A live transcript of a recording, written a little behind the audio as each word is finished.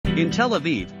In Tel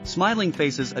Aviv, smiling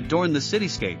faces adorn the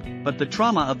cityscape, but the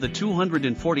trauma of the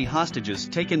 240 hostages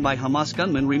taken by Hamas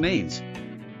gunmen remains.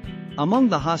 Among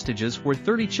the hostages were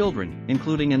 30 children,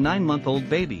 including a 9-month-old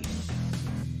baby.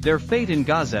 Their fate in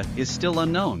Gaza is still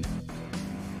unknown.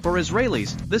 For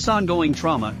Israelis, this ongoing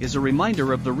trauma is a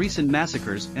reminder of the recent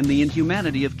massacres and the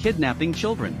inhumanity of kidnapping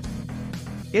children.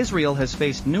 Israel has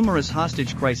faced numerous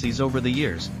hostage crises over the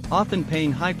years, often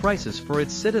paying high prices for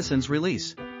its citizens'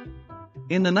 release.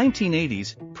 In the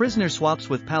 1980s, prisoner swaps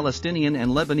with Palestinian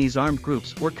and Lebanese armed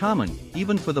groups were common,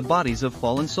 even for the bodies of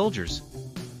fallen soldiers.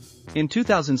 In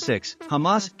 2006,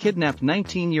 Hamas kidnapped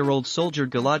 19-year-old soldier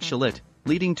Gilad Shalit,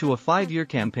 leading to a 5-year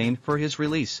campaign for his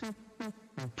release.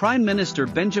 Prime Minister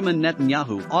Benjamin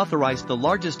Netanyahu authorized the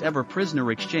largest ever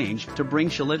prisoner exchange to bring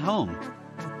Shalit home.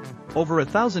 Over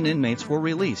 1,000 inmates were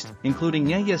released, including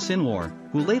Yahya Sinwar,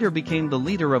 who later became the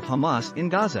leader of Hamas in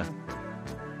Gaza.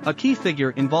 A key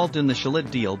figure involved in the Shalit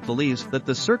deal believes that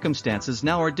the circumstances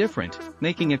now are different,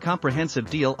 making a comprehensive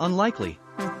deal unlikely.